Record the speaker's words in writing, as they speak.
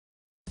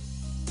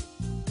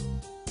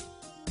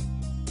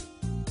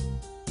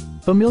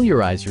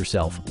Familiarize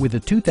yourself with the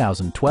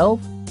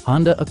 2012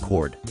 Honda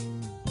Accord.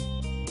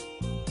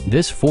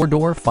 This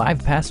four-door,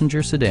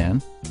 five-passenger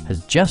sedan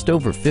has just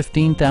over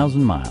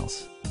 15,000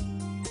 miles.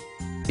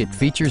 It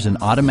features an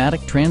automatic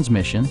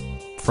transmission,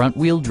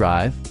 front-wheel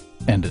drive,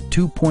 and a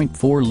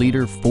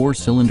 2.4-liter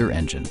four-cylinder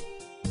engine.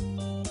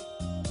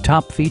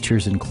 Top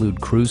features include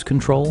cruise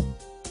control,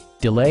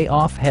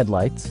 delay-off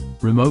headlights,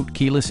 remote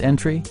keyless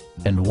entry,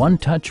 and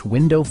one-touch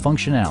window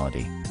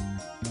functionality.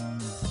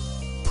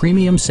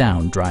 Premium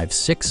sound drives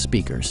 6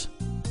 speakers,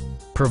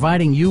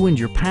 providing you and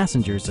your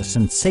passengers a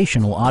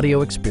sensational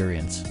audio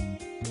experience.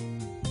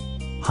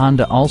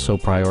 Honda also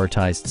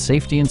prioritized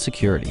safety and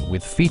security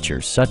with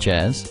features such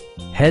as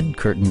head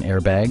curtain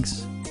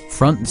airbags,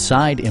 front and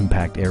side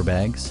impact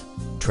airbags,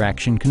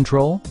 traction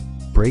control,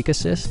 brake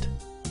assist,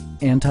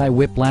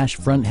 anti-whiplash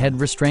front head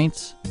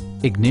restraints,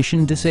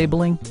 ignition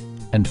disabling,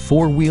 and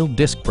four-wheel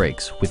disc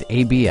brakes with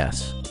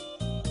ABS.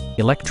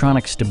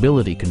 Electronic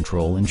stability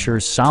control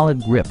ensures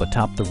solid grip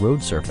atop the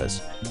road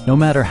surface, no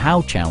matter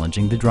how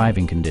challenging the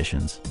driving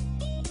conditions.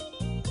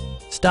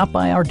 Stop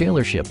by our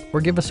dealership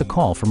or give us a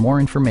call for more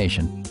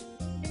information.